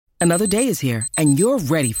Another day is here, and you're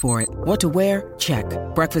ready for it. What to wear? Check.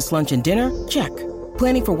 Breakfast, lunch, and dinner? Check.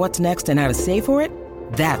 Planning for what's next and how to save for it?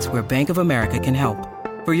 That's where Bank of America can help.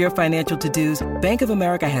 For your financial to-dos, Bank of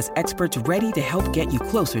America has experts ready to help get you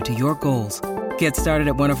closer to your goals. Get started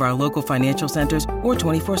at one of our local financial centers or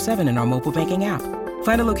 24/7 in our mobile banking app.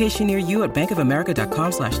 Find a location near you at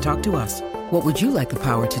bankofamerica.com/talktous. What would you like the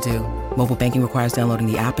power to do? Mobile banking requires downloading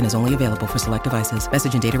the app and is only available for select devices.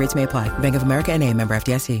 Message and data rates may apply. Bank of America N.A., member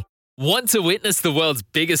FDIC. Want to witness the world's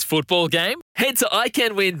biggest football game? Head to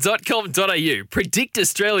iCanWin.com.au, predict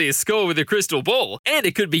Australia's score with a crystal ball, and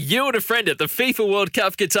it could be you and a friend at the FIFA World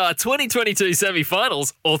Cup Qatar 2022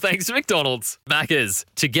 semi-finals, all thanks to McDonald's. Maccas,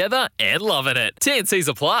 together and loving it. TNCs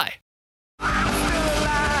apply.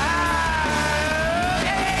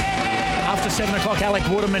 After 7 o'clock, Alec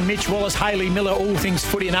Waterman, Mitch Wallace, Hayley Miller, all things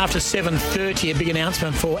footy. And after 7:30, a big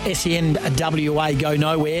announcement for SEN WA Go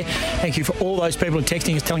Nowhere. Thank you for all those people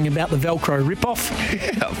texting us telling you about the Velcro rip-off.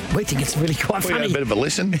 Yeah. We think it's really quite funny. We had a bit of a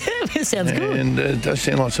listen. It sounds good. And it does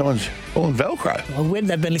sound like someone's pulling Velcro. Well, when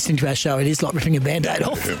they've been listening to our show, it is like ripping a Band-Aid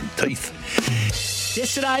off. Teeth.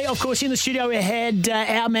 Yesterday, of course, in the studio we had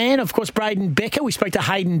our man, of course, Braden Becker. We spoke to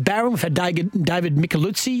Hayden Barron. We've had David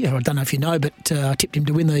Micheluzzi. I don't know if you know, but I tipped him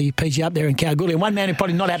to win the PGA up there in Kalgoorlie. And one man who's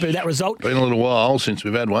probably not happy with that result. Been a little while since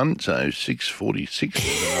we've had one, so 6:46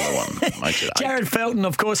 is another one. Makes it 8. Jared Felton,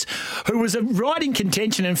 of course, who was right in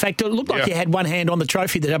contention. In fact, it looked like he had one hand on the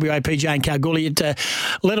trophy, the WA PGA in Kalgoorlie. It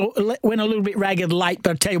went a little bit ragged late,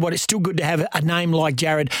 but I tell you what, it's still good to have a name like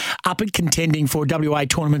Jared up and contending for WA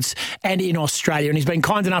tournaments and in Australia. And he's been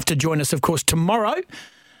kind enough to join us, of course, tomorrow.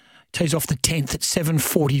 Tees off the 10th at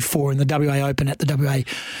 7:44 in the WA Open at the WA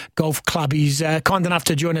Golf Club. He's kind enough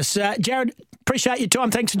to join us. Jared, appreciate your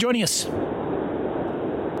time. Thanks for joining us.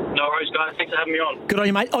 No worries, guys. Thanks for having me on. Good on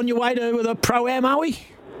you, mate. On your way to the Pro-Am, are we?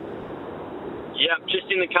 Yep,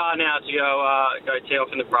 just in the car now to go tee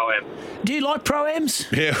off in the Pro-Am. Do you like Pro-Ams?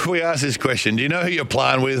 Yeah, we asked this question. Do you know who you're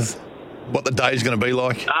playing with? What the day's going to be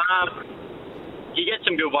like? You get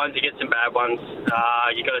some good ones, you get some bad ones.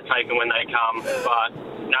 You got to take them when they come. But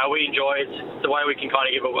no, we enjoy it. It's the way we can kind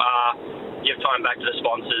of give time back to the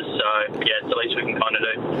sponsors. So yeah, it's the least we can kind of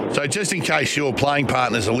do. So just in case your playing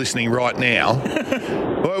partners are listening right now,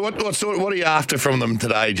 what are you after from them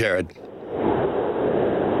today, Jared?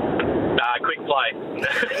 Quick play.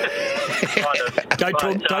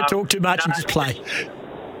 Don't talk too much and just play. Yeah,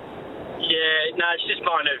 no, it's just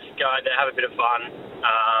kind of go out there, have a bit of fun.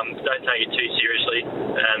 Don't take it too seriously,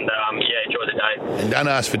 and enjoy the day. And don't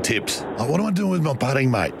ask for tips. Oh, what am I doing with my putting,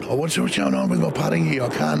 mate? Oh, what's going on with my putting here? I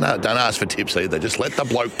can't. Don't ask for tips either. Just let the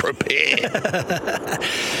bloke prepare.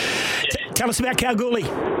 Tell us about Kalgoorlie.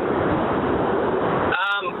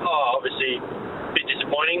 Obviously, a bit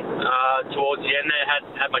disappointing towards the end there.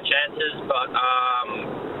 Had my chances, but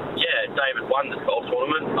David won the golf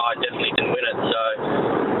tournament. I definitely didn't win it, so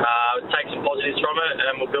take some positives from it,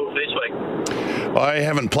 and we'll build for this week. I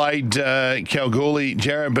haven't played Kalgoorlie,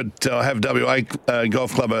 Jared, but I have WA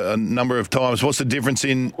Golf Club a number of times. What's the difference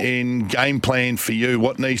in game plan for you?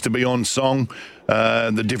 What needs to be on song?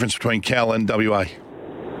 The difference between Cal and WA?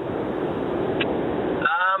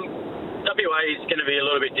 WA is going to be a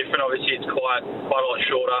little bit different. Obviously, it's quite a lot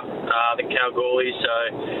shorter than Kalgoorlie.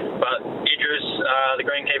 But Idris, the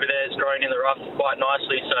greenkeeper there, is growing in the rough quite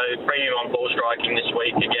nicely. So premium on ball striking this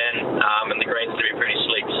week again, and the green's going to be pretty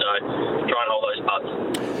slick. So try and hold those putts.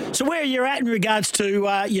 So where are you at in regards to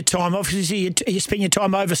your time? Obviously, you spent your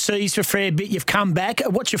time overseas for a fair bit. You've come back.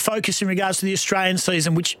 What's your focus in regards to the Australian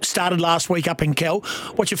season, which started last week up in Kel?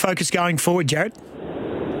 What's your focus going forward, Jared?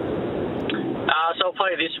 So I'll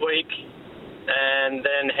play this week, and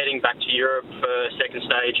then heading back to Europe for second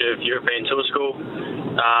stage of European Tour School.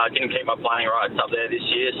 Didn't keep my playing rights up there this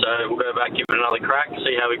year, so we'll go back, give it another crack,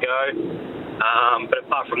 see how we go. But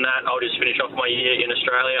apart from that, I'll just finish off my year in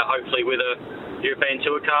Australia, hopefully with a European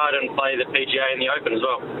Tour card, and play the PGA in the Open as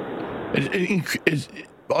well.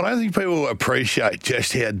 I don't think people appreciate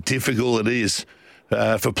just how difficult it is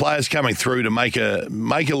for players coming through to make a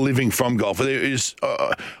living from golf. It's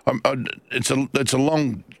a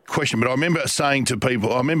long question, but I remember saying to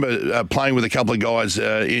people, I remember playing with a couple of guys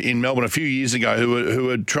in Melbourne a few years ago who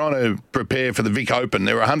were trying to prepare for the Vic Open.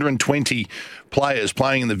 There were 120 players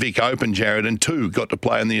playing in the Vic Open, Jared, and 2 got to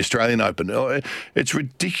play in the Australian Open. It's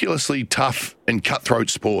ridiculously tough and cutthroat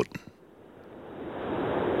sport.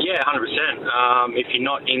 Yeah, 100%. If you're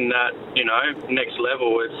not in that, next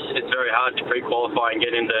level, it's very hard to pre-qualify and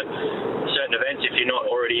get into certain events if you're not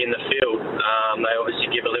already in the field. They obviously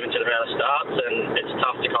give a limited amount of starts, and it's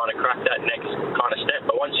tough to kind of crack that next kind of step.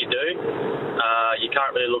 But once you do, you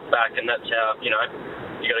can't really look back, and that's how, you got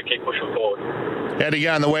to keep pushing forward. How'd you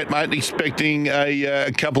go in the wet, mate? Expecting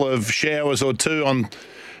a couple of showers or two on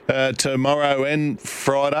tomorrow and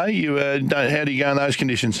Friday. How do you go in those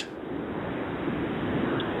conditions?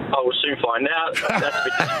 Oh, we'll soon find out. That's a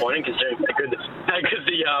bit disappointing considering how good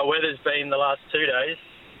the weather's been the last 2 days.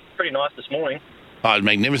 Pretty nice this morning. Oh, it's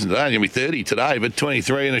magnificent today. It's going to be 30 today, but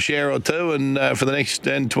 23 in a shower or two, and for the next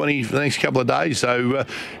 20 for the next couple of days. So,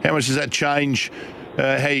 how much does that change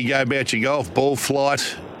how you go about your golf, ball flight,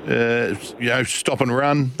 stop and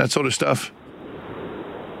run, that sort of stuff?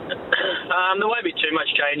 There won't be too much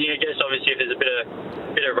changing. I guess obviously if there's a bit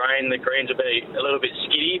of rain, the greens will be a little bit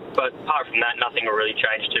skiddy. But apart from that, nothing will really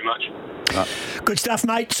change too much. Good stuff,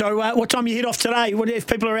 mate. So what time you head off today? What if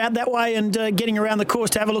people are out that way and getting around the course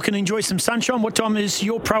to have a look and enjoy some sunshine? What time is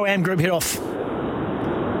your Pro-Am group head off?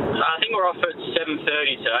 I think we're off at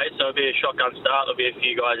 7:30 today, so it'll be a shotgun start. There'll be a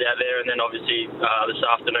few guys out there, and then obviously this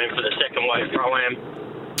afternoon for the second wave Pro-Am.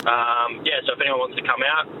 So if anyone wants to come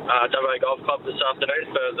out, WA Golf Club this afternoon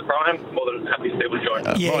for the Pro-Am, more than happy for people to join.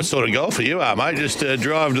 Nice sort of golfer you are, mate. Just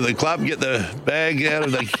drive to the club, get the bag out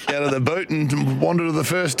of the boot, and wander to the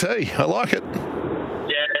first tee. I like it.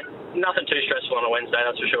 Nothing too stressful on a Wednesday,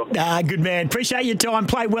 that's for sure. Good man. Appreciate your time.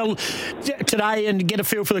 Play well today and get a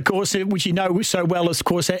feel for the course, which you know so well, of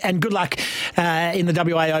course. And good luck in the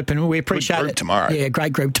WA Open. We appreciate good group it. Tomorrow. Yeah,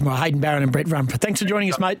 great group tomorrow. Hayden Barron and Brett Rumford. Thanks for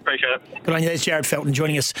joining us, mate. Appreciate it. Good on you. There's Jared Felton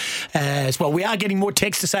joining us as well. We are getting more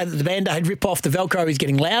texts to say that the Band-Aid rip-off, the Velcro, is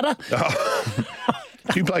getting louder.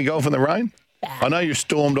 Do you play golf in the rain? I know you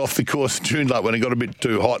stormed off the course in June when it got a bit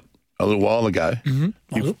too hot a little while ago.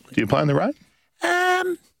 Mm-hmm. Do you play in the rain?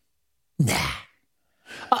 Nah.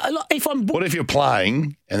 What if you're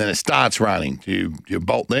playing and then it starts raining? Do you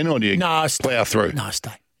bolt then, or do you plough through? No, I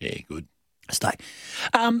stay. Yeah, good. I stay.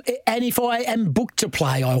 And if I am booked to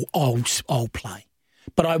play, I'll play.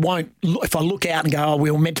 But I won't. If I look out and go,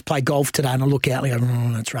 we were meant to play golf today, and I look out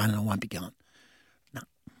and go, it's raining, I won't be going. No,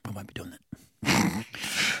 I won't be doing that.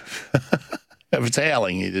 If it's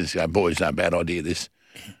howling, you just go, boys, no bad idea. This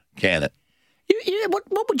can it? Yeah,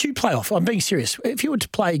 what would you play off? I'm being serious. If you were to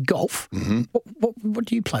play golf, what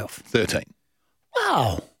do you play off? 13.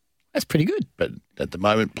 Wow, that's pretty good. But at the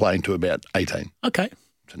moment, playing to about 18. Okay,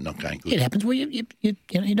 so not going good. It happens. Well, you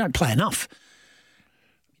don't play enough.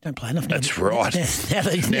 You don't play enough. That's right.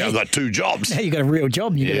 Now I've got two jobs. Now you've got a real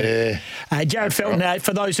job. Yeah. Jared Felton,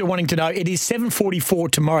 for those who are wanting to know, it is 7:44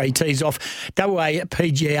 tomorrow. He tees off. WA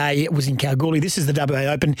PGA was in Kalgoorlie. This is the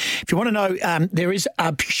WA Open. If you want to know, there is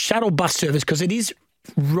a shuttle bus service because it is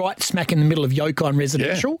right smack in the middle of Yokon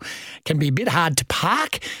residential. Yeah. Can be a bit hard to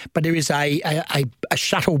park, but there is a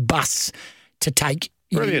shuttle bus to take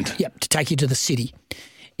Brilliant. you. Yep, to take you to the city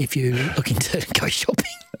if you're looking to go shopping.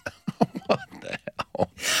 What the hell?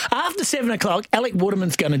 After 7 o'clock, Alec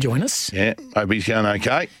Waterman's going to join us. Yeah, hope he's going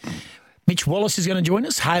okay. Mitch Wallace is going to join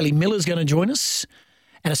us. Hayley Miller's going to join us.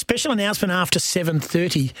 And a special announcement after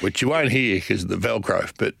 7:30. Which you won't hear because of the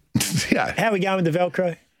Velcro, but yeah. How are we going with the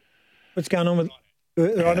Velcro? What's going on with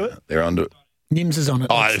it? They're onto it? They're onto it. Nims is on it.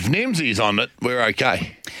 Oh, if Nimsy's on it, we're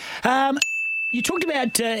okay. You talked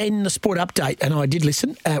about in the sport update, and I did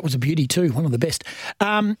listen. It was a beauty too, one of the best.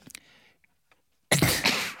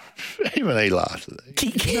 Even he laughed at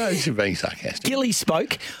that. No, he's being sarcastic. Gilly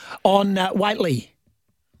spoke on Waitley.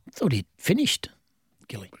 I thought he'd finished,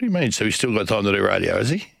 Gilly. What do you mean? So he's still got time to do radio, has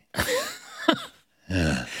he?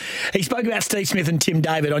 Yeah. He spoke about Steve Smith and Tim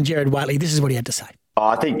David on Gerard Waitley. This is what he had to say.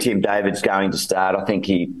 I think Tim David's going to start. I think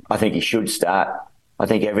he should start. I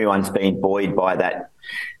think everyone's been buoyed by that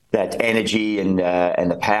energy and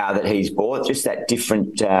the power that he's brought. Just that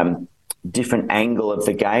different angle of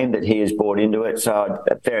the game that he has brought into it. So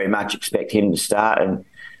I very much expect him to start. And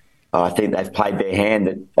I think they've played their hand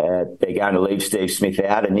that they're going to leave Steve Smith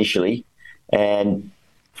out initially. And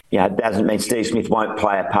it doesn't mean Steve Smith won't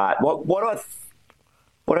play a part.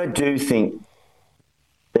 What I do think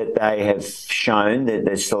that they have shown, that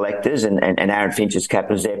the selectors and Aaron Finch as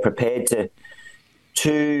captains, they're prepared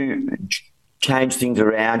to change things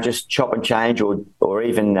around, just chop and change, or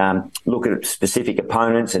even look at specific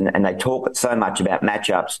opponents. And they talk so much about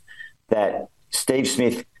matchups that Steve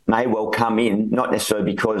Smith may well come in, not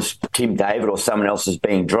necessarily because Tim David or someone else is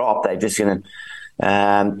being dropped. They're just going to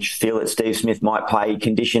feel that Steve Smith might play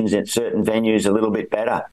conditions at certain venues a little bit better.